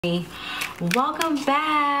Welcome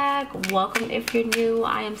back. Welcome if you're new.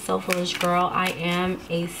 I am Soulfulish girl. I am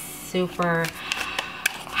a super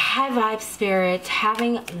high vibe spirit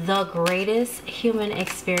having the greatest human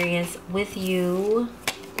experience with you.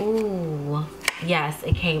 Ooh, yes,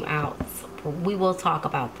 it came out. We will talk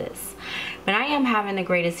about this, but I am having the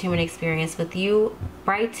greatest human experience with you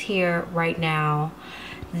right here, right now.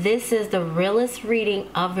 This is the realest reading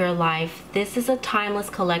of your life. This is a timeless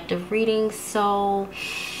collective reading, so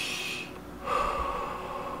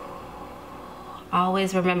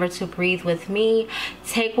always remember to breathe with me.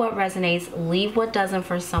 Take what resonates, leave what doesn't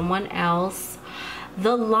for someone else.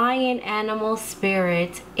 The lion animal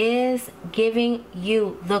spirit is giving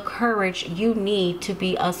you the courage you need to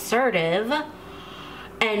be assertive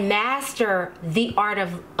and master the art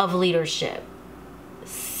of leadership.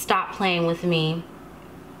 Stop playing with me.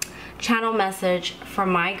 Channel message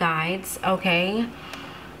from my guides, okay?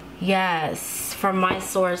 Yes, from my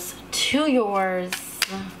source to yours.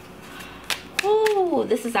 Ooh,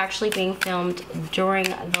 this is actually being filmed during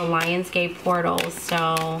the Lionsgate portal,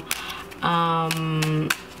 so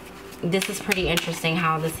this is pretty interesting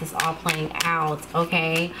how this is all playing out,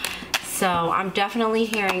 okay? So I'm definitely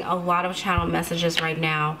hearing a lot of channel messages right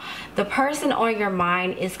now. The person on your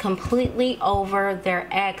mind is completely over their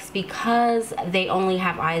ex because they only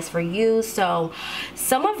have eyes for you. So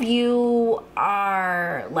some of you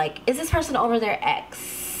are like, is this person over their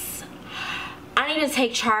ex? I need to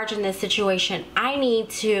take charge in this situation. I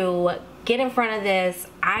need to get in front of this.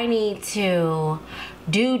 I need to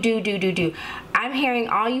do. I'm hearing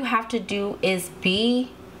all you have to do is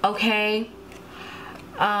be, okay?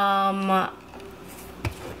 Oh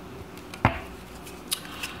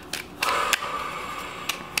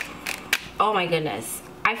my goodness.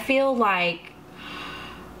 I feel like,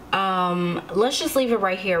 let's just leave it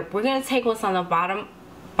right here. We're going to take what's on the bottom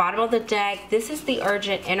of the deck. This is the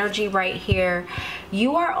urgent energy right here.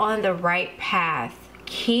 You are on the right path.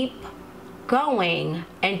 Keep going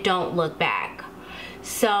and don't look back.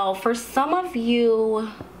 So for some of you,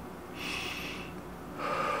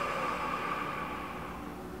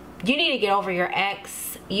 you need to get over your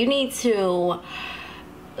ex. You need to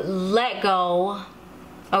let go,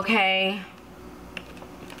 okay?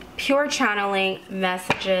 Pure channeling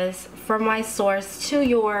messages from my source to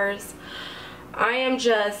yours. I am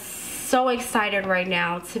just so excited right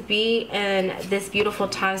now to be in this beautiful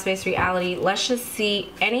time-space reality. Let's just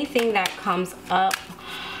see anything that comes up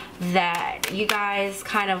that you guys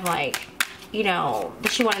kind of like, you know,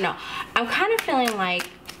 that you want to know. I'm kind of feeling like,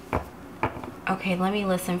 okay, let me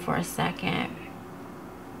listen for a second.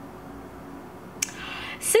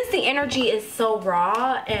 Since the energy is so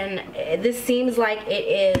raw and this seems like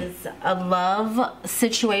it is a love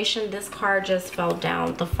situation, this card just fell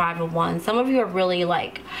down, the 5 of Wands. Some of you are really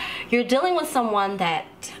like, you're dealing with someone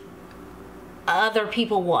that other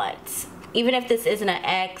people want. Even if this isn't an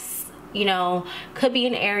ex, you know, could be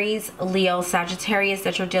an Aries, Leo, Sagittarius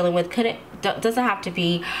that you're dealing with. Doesn't have to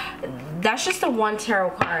be. That's just the one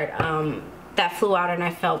tarot card that flew out and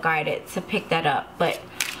I felt guided to pick that up. But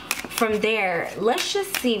from there, let's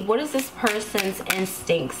just see, what is this person's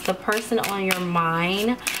instincts? The person on your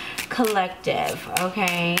mind, collective,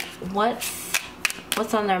 okay?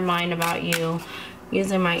 What's on their mind about you?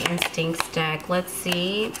 Using my instincts deck. Let's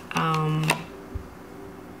see.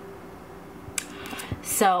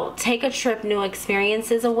 So take a trip, new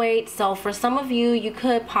experiences await. So for some of you, you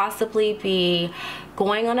could possibly be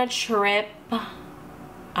going on a trip.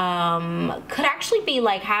 Could actually be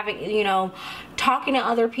like having, you know, talking to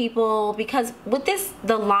other people, because with this,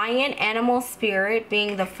 the lion animal spirit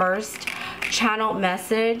being the first channel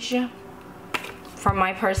message from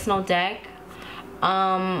my personal deck,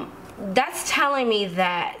 that's telling me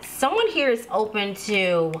that someone here is open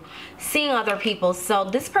to seeing other people. So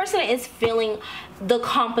this person is feeling the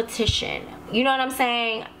competition, you know what I'm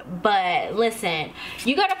saying? But listen,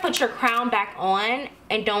 you got to put your crown back on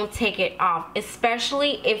and don't take it off,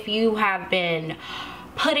 especially if you have been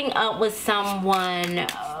putting up with someone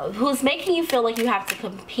who's making you feel like you have to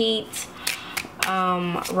compete.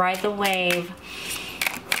 Ride the wave.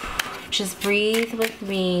 Just breathe with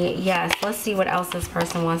me. Yes, let's see what else this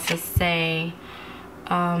person wants to say.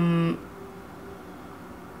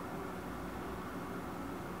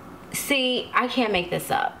 See, I can't make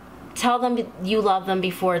this up. Tell them you love them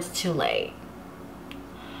before it's too late.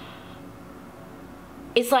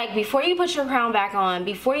 It's like before you put your crown back on,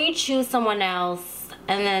 before you choose someone else,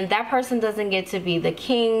 and then that person doesn't get to be the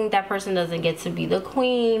king, that person doesn't get to be the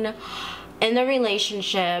queen in the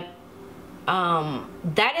relationship,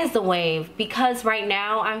 that is the wave, because right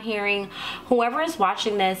now I'm hearing whoever is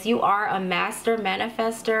watching this, you are a master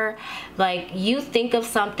manifester. Like, you think of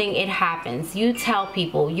something, it happens. You tell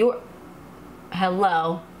people,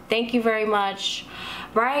 hello, thank you very much,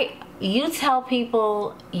 right? You tell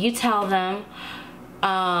people, you tell them,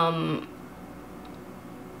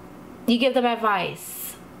 you give them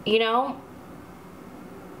advice, you know.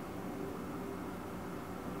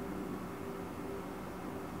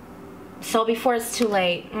 So before it's too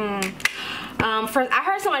late. First, I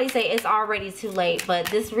heard somebody say it's already too late, but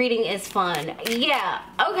this reading is fun. Yeah,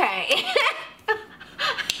 okay.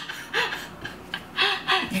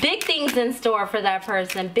 Big things in store for that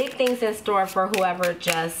person. Big things in store for whoever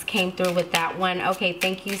just came through with that one. Okay,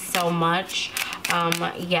 thank you so much.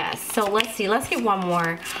 Yes, so let's see. Let's get one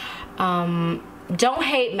more. Don't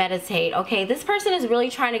hate, meditate. Okay, this person is really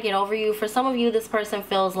trying to get over you. For some of you, this person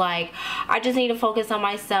feels like, I just need to focus on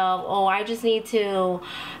myself. Oh, I just need to,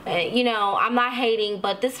 you know, I'm not hating,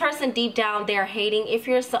 but this person deep down, they're hating. If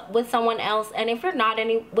you're with someone else, and if you're not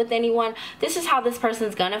with anyone, this is how this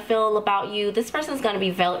person's gonna feel about you. This person's gonna be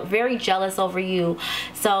very jealous over you.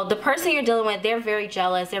 So the person you're dealing with, they're very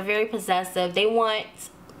jealous. They're very possessive. They want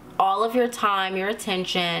all of your time, your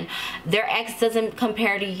attention. Their ex doesn't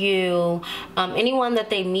compare to you. Anyone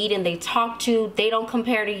that they meet and they talk to, they don't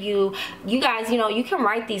compare to you. You guys, you know, you can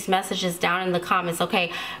write these messages down in the comments.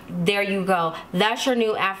 Okay, there you go. That's your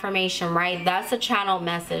new affirmation, right? That's a channel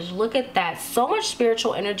message. Look at that. So much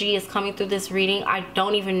spiritual energy is coming through this reading. I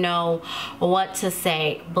don't even know what to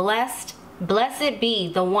say. Blessed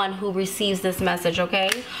be the one who receives this message. Okay,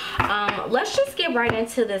 let's just get right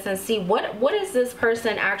into this and see what is this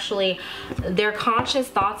person actually, their conscious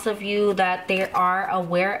thoughts of you that they are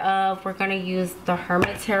aware of. We're going to use the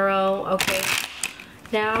Hermit Tarot. Okay,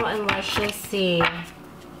 now, and let's just see.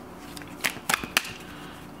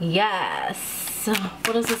 Yes,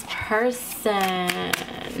 what is this person,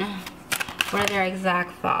 what are their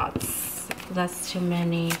exact thoughts? That's too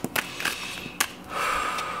many.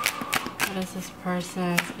 What is this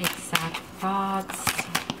person's exact thoughts?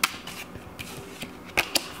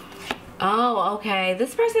 Oh, okay.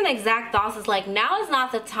 This person's exact thoughts is like, now is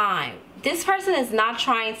not the time. This person is not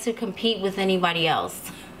trying to compete with anybody else.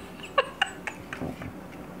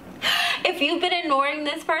 If you've been ignoring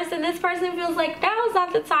this person feels like, now is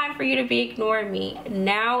not the time for you to be ignoring me.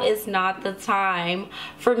 Now is not the time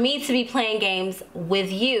for me to be playing games with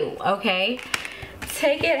you, okay?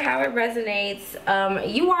 Take it how it resonates.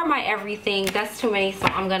 You are my everything. That's too many, so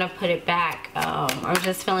I'm gonna put it back. I'm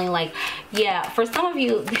just feeling like, yeah, for some of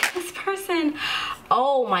you, this person,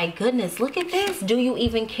 oh my goodness, look at this. Do you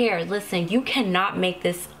even care? Listen, you cannot make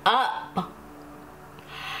this up.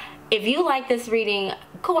 If you like this reading,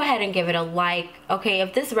 go ahead and give it a like. Okay,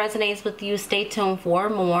 if this resonates with you, stay tuned for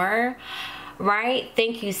more, right?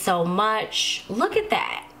 Thank you so much. Look at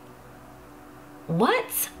that.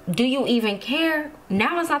 What? Do you even care?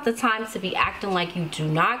 Now is not the time to be acting like you do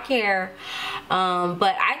not care.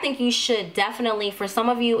 But I think you should definitely, for some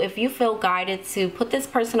of you, if you feel guided to put this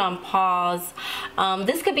person on pause.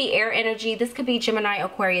 This could be air energy. This could be Gemini,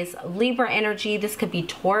 Aquarius, Libra energy. This could be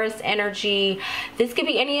Taurus energy. This could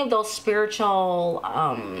be any of those spiritual,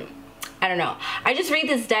 I don't know. I just read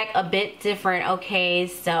this deck a bit different. Okay,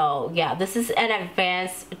 so yeah, this is an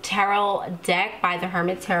advanced tarot deck by the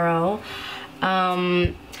Hermit Tarot.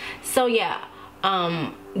 So yeah,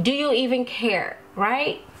 do you even care,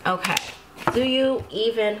 right? Okay, do you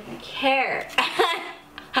even care?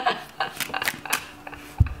 I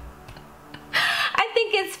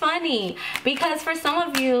think it's funny because for some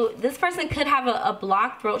of you, this person could have a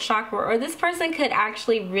blocked throat chakra, or this person could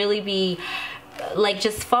actually really be like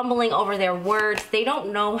just fumbling over their words. They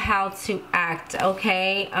don't know how to act.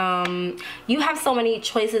 Okay, you have so many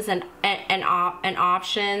choices and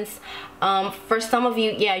options. For some of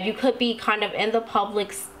you, yeah, you could be kind of in the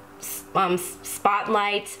public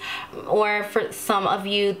spotlight, or for some of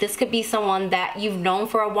you, this could be someone that you've known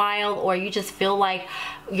for a while, or you just feel like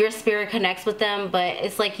your spirit connects with them, but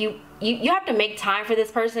it's like you have to make time for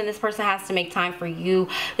this person. This person has to make time for you.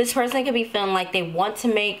 This person could be feeling like they want to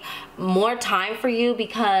make more time for you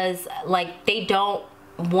because like they don't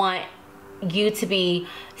want you to be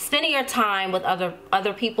spending your time with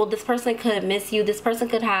other people. This person could miss you. This person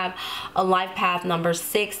could have a life path number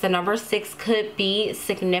 6. The number 6 could be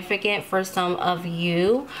significant for some of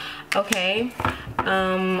you. Okay,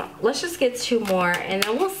 let's just get 2 more and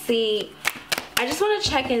then we'll see. I just want to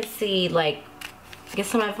check and see like get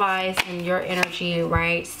some advice in your energy,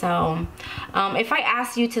 right? So if I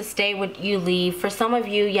ask you to stay, would you leave? For some of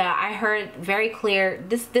you, yeah, I heard very clear,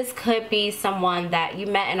 this could be someone that you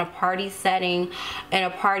met in a party setting, in a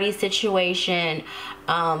party situation,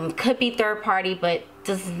 could be third party, but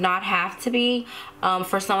does not have to be.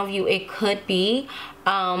 For some of you, it could be.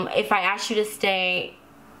 If I ask you to stay,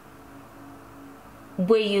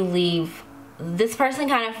 will you leave? This person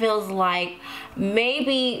kind of feels like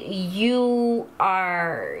maybe you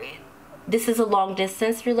are, this is a long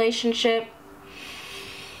distance relationship.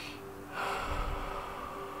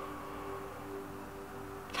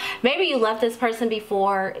 Maybe you left this person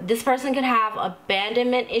before. This person could have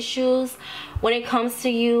abandonment issues when it comes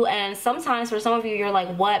to you, and sometimes for some of you, you're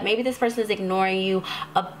like, what? Maybe this person is ignoring you.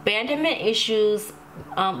 Abandonment issues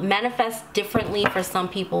manifest differently for some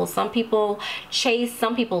people. Some people chase,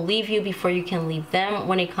 some people leave you before you can leave them.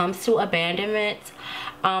 When it comes to abandonment,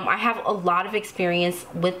 I have a lot of experience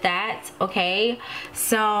with that. Okay,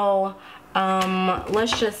 so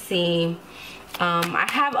let's just see. I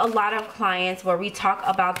have a lot of clients where we talk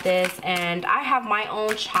about this, and I have my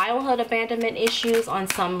own childhood abandonment issues on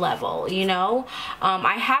some level, you know.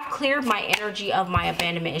 I have cleared my energy of my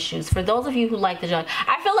abandonment issues. For those of you who like to judge,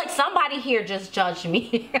 I feel like somebody here just judged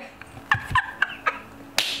me.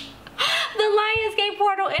 The Lionsgate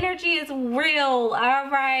portal energy is real. All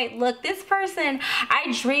right, look, this person,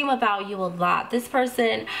 I dream about you a lot. This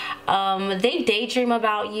person, they daydream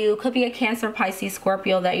about you. Could be a Cancer, Pisces,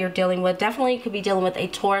 Scorpio that you're dealing with. Definitely could be dealing with a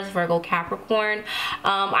Taurus, Virgo, Capricorn.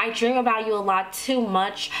 I dream about you a lot, too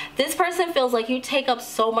much. This person feels like you take up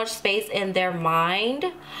so much space in their mind,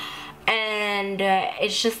 and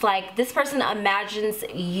it's just like this person imagines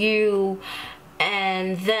you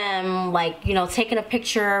and them, like, you know, taking a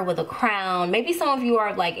picture with a crown. Maybe some of you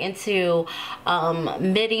are like into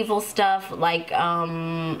medieval stuff, like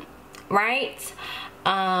right?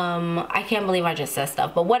 I can't believe I just said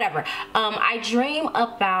stuff, but whatever. I dream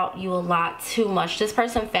about you a lot, too much. This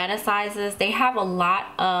person fantasizes. They have a lot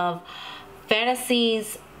of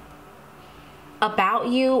fantasies about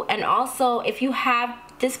you. And also, if you have,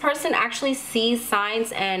 this person actually sees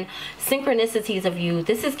signs and synchronicities of you.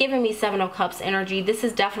 This is giving me Seven of Cups energy. This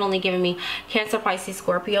is definitely giving me Cancer, Pisces,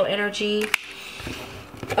 Scorpio energy.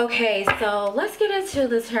 Okay, so let's get into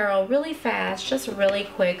the tarot really fast, just really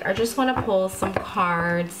quick. I just want to pull some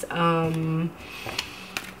cards. And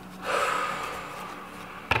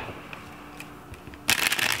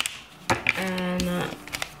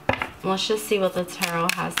let's just see what the tarot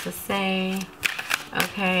has to say.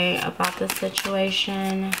 Okay, about the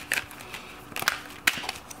situation.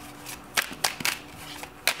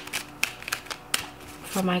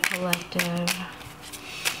 For my collective.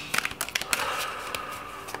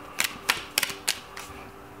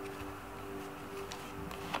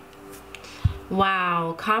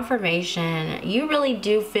 Wow, confirmation. You really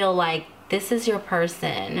do feel like this is your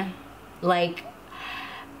person. Like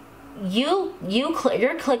you're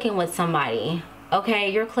clicking with somebody.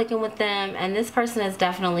 Okay, you're clicking with them, and this person is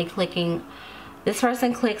definitely clicking. This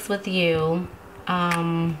person clicks with you.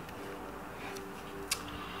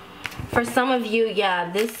 For some of you,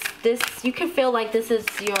 yeah, this you can feel like this is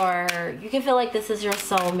your,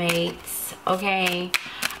 soulmate. Okay,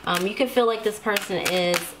 you can feel like this person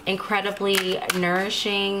is incredibly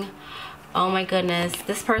nourishing. Oh my goodness,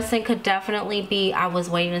 this person could definitely be, I was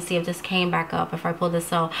waiting to see if this came back up if I pull this.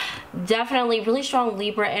 So definitely really strong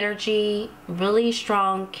Libra energy, really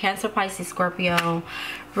strong Cancer, Pisces, Scorpio,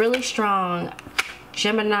 really strong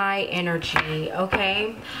Gemini energy.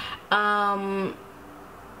 Okay,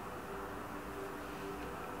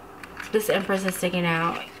 this Empress is sticking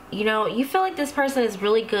out. You know, you feel like this person is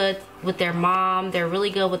really good with their mom. They're really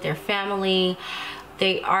good with their family.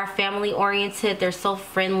 They are family oriented. They're so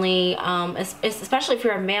friendly. Especially if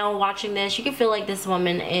you're a male watching this, you can feel like this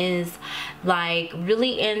woman is like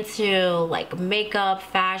really into like makeup,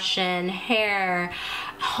 fashion, hair,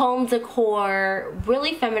 home decor,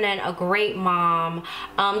 really feminine, a great mom.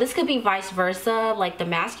 This could be vice versa. Like the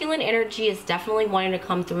masculine energy is definitely wanting to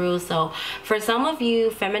come through. So for some of you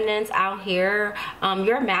feminines out here,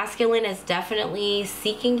 your masculine is definitely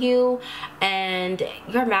seeking you, and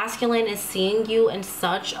your masculine is seeing you in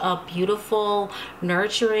such a beautiful,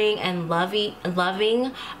 nurturing, and loving.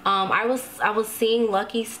 I was seeing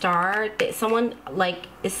lucky star. Someone like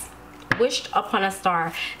is wished upon a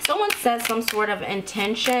star. Someone set some sort of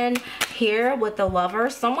intention here with the Lover.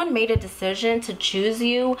 Someone made a decision to choose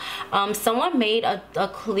you. Someone made a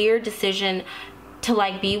clear decision to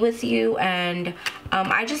like be with you, and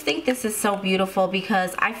I just think this is so beautiful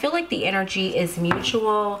because I feel like the energy is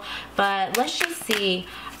mutual. But let's just see,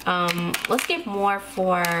 let's get more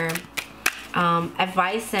for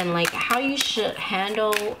advice and like how you should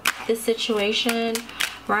handle this situation,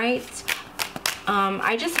 right?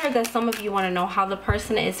 I just heard that some of you want to know how the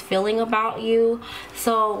person is feeling about you.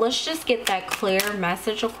 So let's just get that clear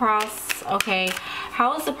message across. Okay,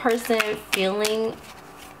 how is the person feeling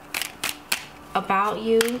about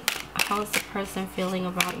you? How is the person feeling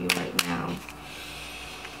about you right now?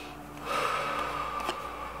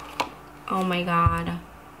 Oh my God.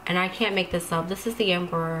 And I can't make this up. This is the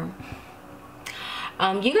Emperor.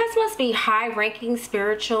 You guys must be high-ranking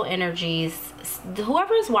spiritual energies.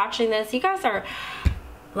 Whoever is watching this, you guys are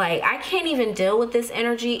like, I can't even deal with this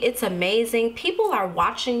energy. It's amazing. People are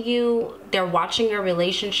watching you. They're watching your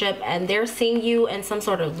relationship and they're seeing you in some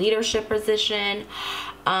sort of leadership position.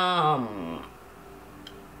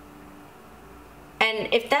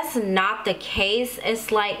 And if that's not the case,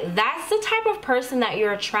 it's like that's the type of person that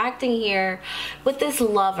you're attracting here with this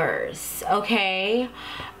Lovers, okay?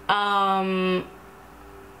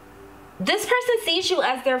 This person sees you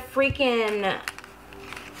as their freaking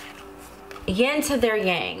yin to their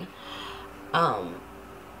yang.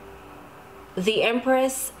 The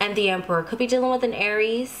Empress and the Emperor could be dealing with an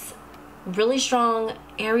Aries, really strong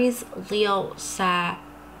Aries, Leo,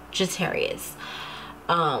 Sagittarius.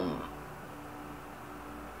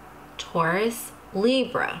 Taurus,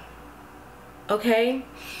 Libra. Okay,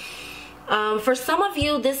 for some of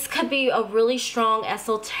you, this could be a really strong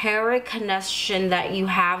esoteric connection that you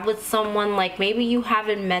have with someone. Like maybe you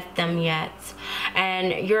haven't met them yet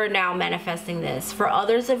and you're now manifesting this. For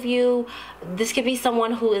others of you, this could be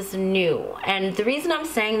someone who is new. And the reason I'm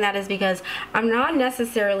saying that is because I'm not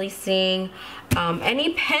necessarily seeing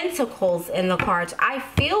any pentacles in the cards. I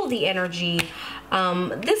feel the energy.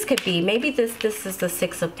 This could be, maybe this is the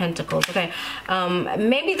Six of Pentacles. Okay,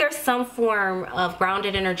 maybe there's some form of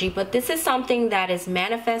grounded energy, but this is something that is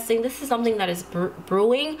manifesting. This is something that is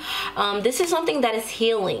brewing. This is something that is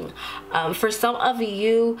healing. For some of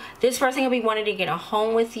you, this person could be wanting to get a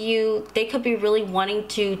home with you. They could be really wanting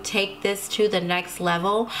to take this to the next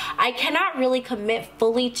level. I cannot really commit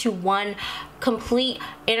fully to one complete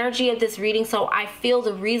energy of this reading, so I feel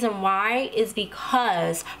the reason why is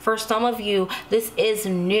because for some of you this is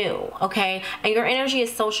new, okay, and your energy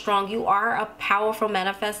is so strong. You are a powerful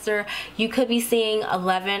manifester. You could be seeing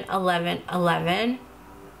 11 11 11.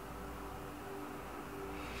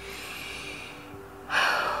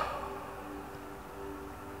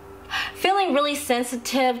 Feeling really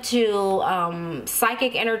sensitive to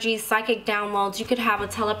psychic energies, psychic downloads. You could have a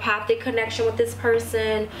telepathic connection with this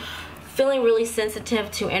person. Feeling really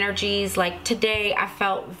sensitive to energies. Like today I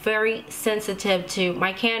felt very sensitive to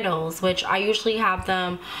my candles, which I usually have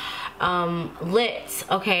them lit,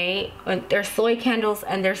 okay? They're soy candles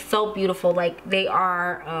and they're so beautiful. Like they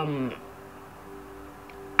are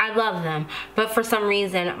I love them, but for some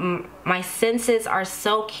reason my senses are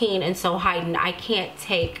so keen and so heightened. I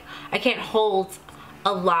can't hold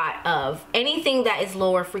a lot of anything that is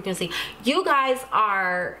lower frequency. You guys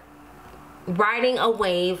are riding a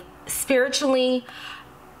wave spiritually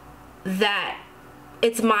that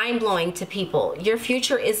it's mind-blowing to people. Your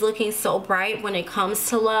future is looking so bright when it comes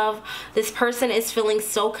to love. This person is feeling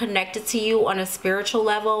so connected to you on a spiritual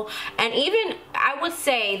level. And even I would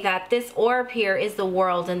say that this orb here is the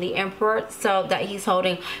World and the Emperor, so that he's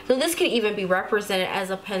holding. So this could even be represented as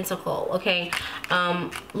a pentacle, okay?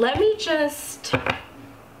 Let me just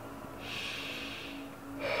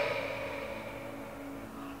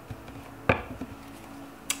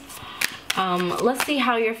let's see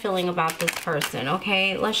how you're feeling about this person,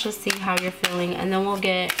 okay? Let's just see how you're feeling and then we'll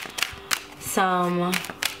get some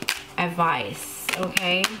advice,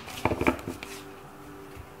 okay?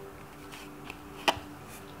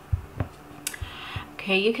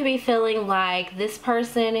 Okay, you could be feeling like this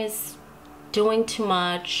person is doing too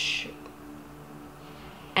much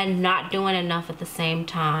and not doing enough at the same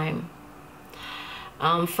time.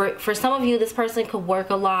 For some of you, this person could work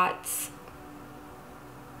a lot.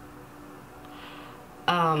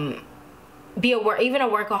 Even a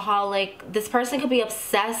workaholic. This person could be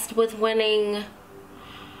obsessed with winning.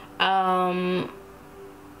 You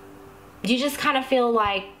just kind of feel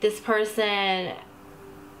like this person,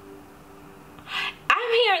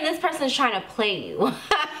 I'm hearing this person's trying to play you.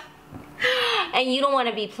 And you don't want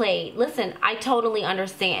to be played. Listen, I totally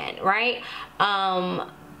understand, right?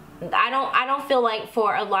 I don't feel like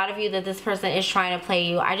for a lot of you that this person is trying to play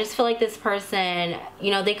you. I just feel like this person,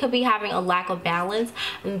 you know, they could be having a lack of balance.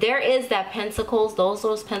 And there is that pentacles,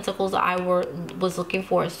 those pentacles that I was looking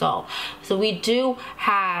for. So we do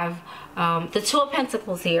have the Two of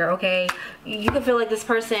Pentacles here, okay? You can feel like this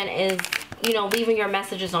person is, you know, leaving your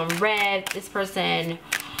messages on red. This person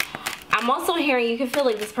I'm also hearing you can feel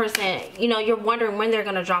like this person, you know, you're wondering when they're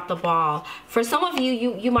going to drop the ball. For some of you,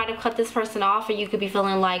 you might have cut this person off, and you could be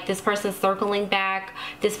feeling like this person's circling back.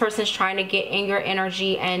 This person's trying to get in your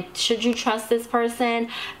energy, and should you trust this person?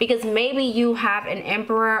 Because maybe you have an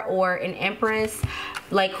emperor or an empress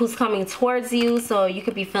like who's coming towards you, so you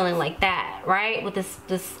could be feeling like that, right? With this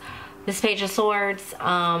Page of Swords.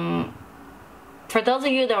 For those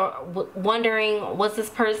of you that are wondering, was this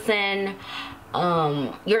person,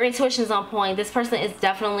 your intuition's on point. This person is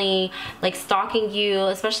definitely like stalking you,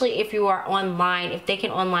 especially if you are online. If they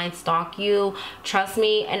can online stalk you, trust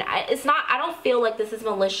me. And I don't feel like this is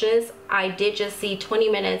malicious. I did just see 20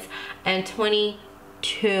 minutes and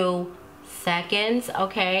 22 seconds,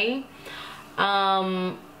 okay?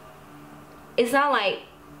 It's not like,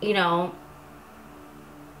 you know,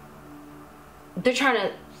 they're trying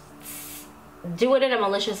to do it in a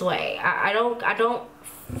malicious way. I don't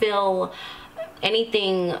feel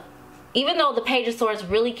anything, even though the Page of Swords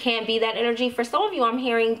really can be that energy. For some of you, I'm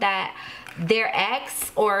hearing that their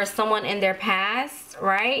ex or someone in their past,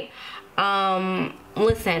 right?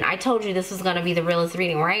 Listen, I told you this was going to be the realest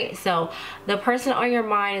reading, right? So the person on your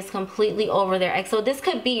mind is completely over their ex. So this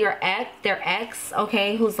could be your ex, their ex,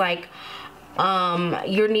 okay, who's like,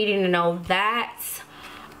 you're needing to know that.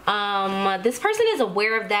 This person is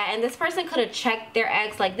aware of that, and this person could have checked their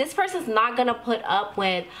ex. Like, this person's not gonna put up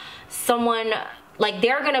with someone, like,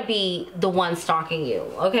 they're gonna be the one stalking you,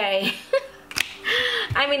 okay?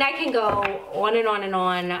 I mean, I can go on and on and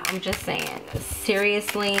on. I'm just saying,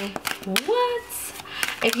 seriously, what?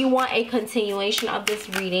 If you want a continuation of this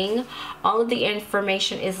reading, all of the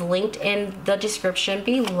information is linked in the description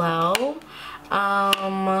below.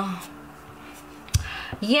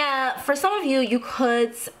 Yeah, for some of you, you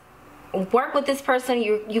could work with this person.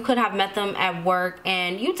 You could have met them at work,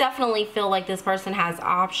 and you definitely feel like this person has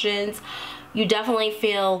options. You definitely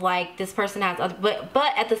feel like this person has other,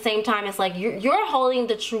 but at the same time, it's like you're holding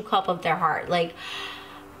the true cup of their heart. Like,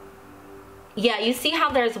 yeah, you see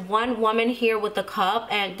how there's one woman here with the cup,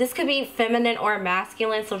 and this could be feminine or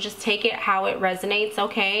masculine, so just take it how it resonates,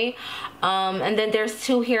 okay? And then there's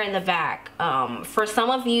two here in the back. For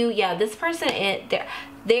some of you, yeah, this person,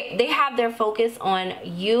 they have their focus on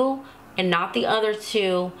you and not the other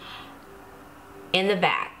two in the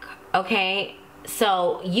back, okay?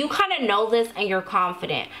 So you kind of know this, and you're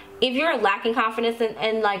confident. If you're lacking confidence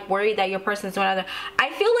and like worried that your person's doing other,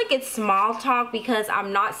 I feel like it's small talk, because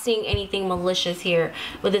I'm not seeing anything malicious here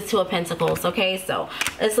with this Two of Pentacles, okay? So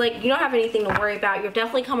it's like you don't have anything to worry about. You're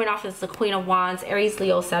definitely coming off as the Queen of Wands, Aries,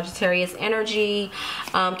 Leo, Sagittarius energy,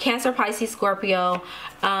 Cancer, Pisces, Scorpio.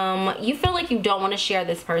 You feel like you don't want to share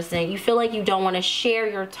this person. You feel like you don't want to share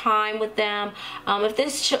your time with them. If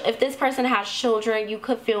this person has children, you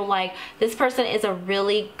could feel like this person is a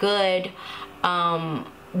really good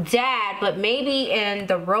dad, but maybe in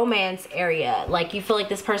the romance area, like you feel like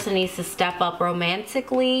this person needs to step up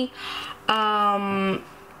romantically. But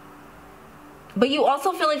you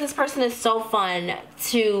also feel like this person is so fun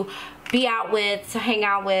to be out with, to hang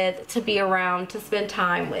out with, to be around, to spend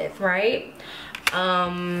time with, right?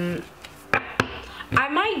 I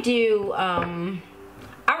might do, I'm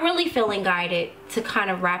really feeling guided to kind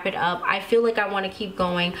of wrap it up. I feel like I want to keep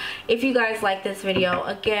going. If you guys like this video,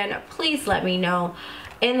 again, please let me know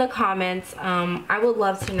in the comments. I would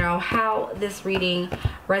love to know how this reading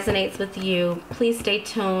resonates with you. Please stay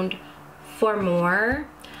tuned for more.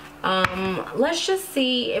 Let's just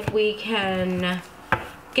see if we can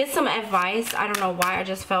get some advice. I don't know why I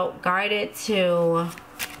just felt guided to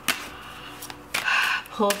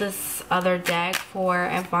pull this other deck for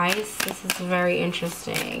advice. This is very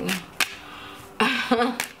interesting.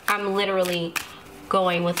 I'm literally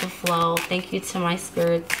going with the flow. Thank you to my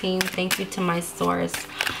spirit team. Thank you to my source.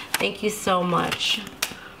 Thank you so much.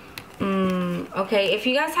 Okay, if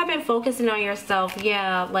you guys have been focusing on yourself,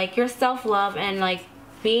 yeah, like your self-love and like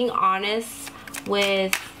being honest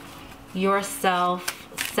with yourself,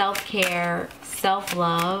 self-care,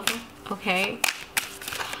 self-love, okay?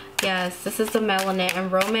 Yes, this is the Melanin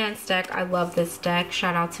and Romance deck. I love this deck.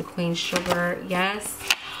 Shout out to Queen Sugar. Yes.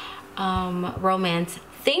 Romance.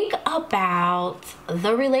 Think about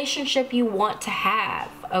the relationship you want to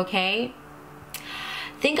have, okay?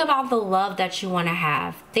 Think about the love that you want to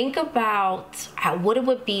have. Think about what it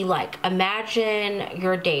would be like. Imagine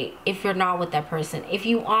your date if you're not with that person. If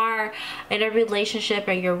you are in a relationship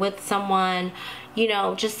and you're with someone, you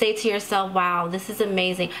know, just say to yourself, wow, this is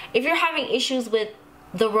amazing. If you're having issues with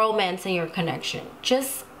the romance in your connection,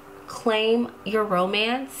 just claim your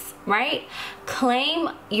romance, right? Claim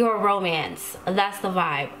your romance. That's the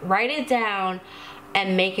vibe. Write it down.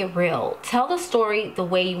 and make it real. Tell the story the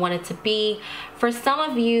way you want it to be. For some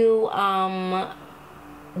of you,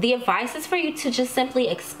 the advice is for you to just simply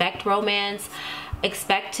expect romance,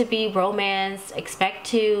 expect to be romanced, expect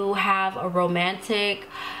to have a romantic,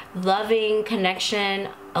 loving connection,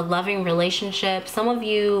 a loving relationship. Some of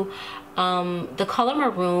you, the color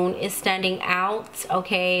maroon is standing out,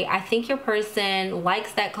 okay? I think your person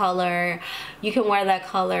likes that color. You can wear that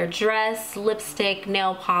color dress, lipstick,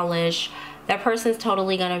 nail polish. That person's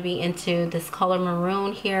totally gonna be into this color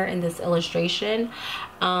maroon here in this illustration.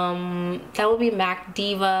 That would be Mac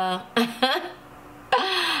Diva.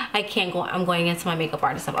 I can't go, I'm going into my makeup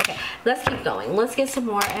artist stuff. Okay, let's keep going. Let's get some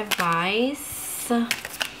more advice. Let's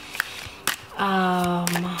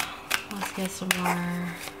get some more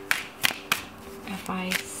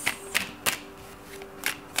advice.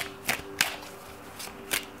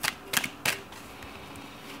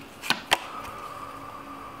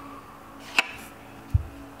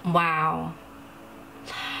 Wow.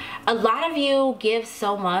 A lot of you give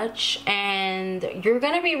so much, and you're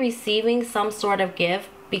going to be receiving some sort of gift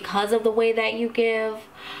because of the way that you give,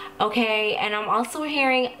 okay? And I'm also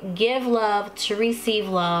hearing give love to receive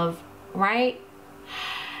love, right?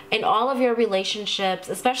 In all of your relationships,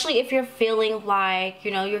 especially if you're feeling like,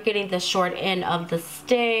 you know, you're getting the short end of the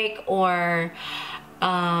stick, or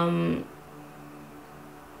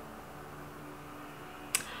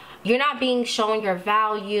you're not being shown your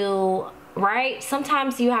value, right?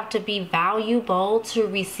 Sometimes you have to be valuable to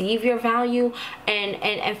receive your value,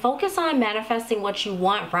 and focus on manifesting what you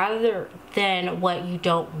want rather than what you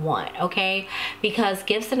don't want, okay? Because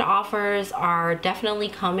gifts and offers are definitely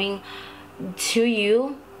coming to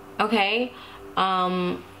you, okay?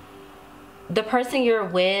 The person you're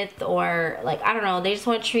with, or like, I don't know, they just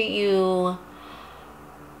want to treat you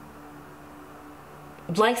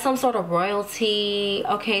like some sort of royalty,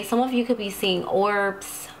 okay? Some of you could be seeing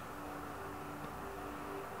orbs.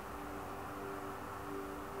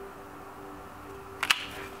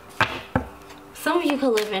 Some of you could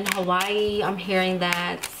live in Hawaii. I'm hearing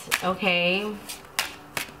that, okay?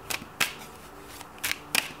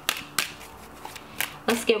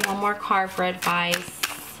 Let's get one more card for advice.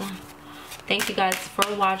 Thank you guys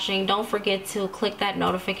for watching. Don't forget to click that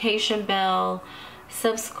notification bell,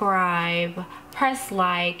 subscribe, press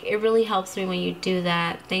like. It really helps me when you do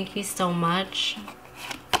that. Thank you so much.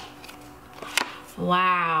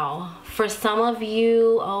 Wow. For some of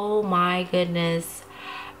you, oh my goodness,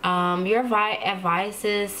 your advice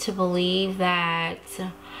is to believe that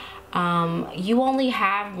you only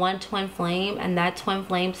have one twin flame, and that twin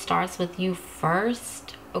flame starts with you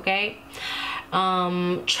first, okay?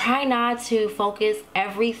 Try not to focus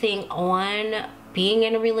everything on being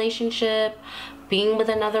in a relationship, being with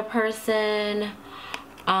another person.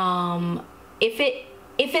 If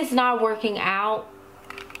it's not working out,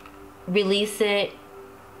 release it,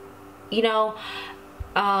 you know.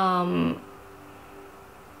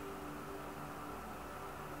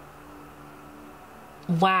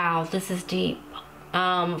 Wow, this is deep.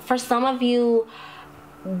 For some of you,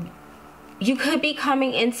 you could be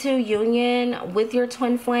coming into union with your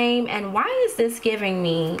twin flame. And why is this giving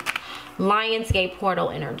me Lionsgate portal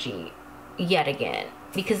energy yet again?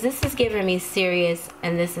 Because this is giving me Sirius,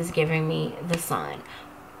 and this is giving me the Sun.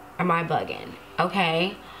 Am I bugging?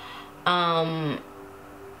 Okay.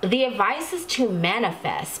 The advice is to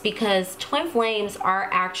manifest, because twin flames are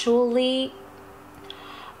actually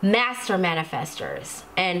master manifestors.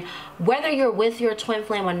 And whether you're with your twin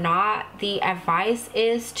flame or not, the advice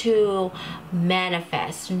is to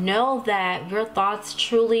manifest. Know that your thoughts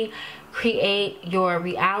truly create your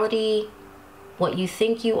reality. What you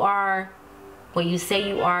think you are, what you say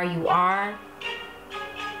you are, you are.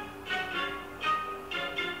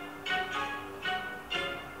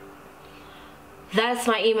 That's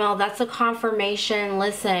my email. That's a confirmation.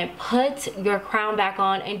 Listen, put your crown back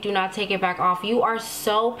on and do not take it back off. You are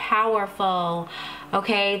so powerful,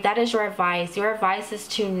 okay? That is your advice. Your advice is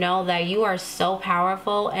to know that you are so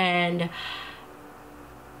powerful. And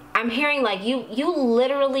I'm hearing like you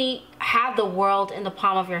literally have the world in the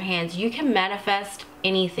palm of your hands. You can manifest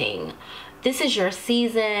anything. This is your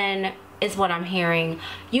season, is what I'm hearing.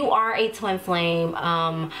 You are a twin flame,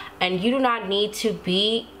 and you do not need to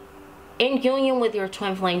be in union with your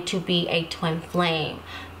twin flame to be a twin flame.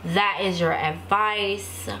 That is your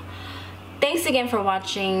advice. Thanks again for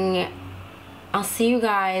watching. I'll see you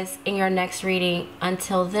guys in your next reading.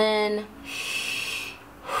 Until then,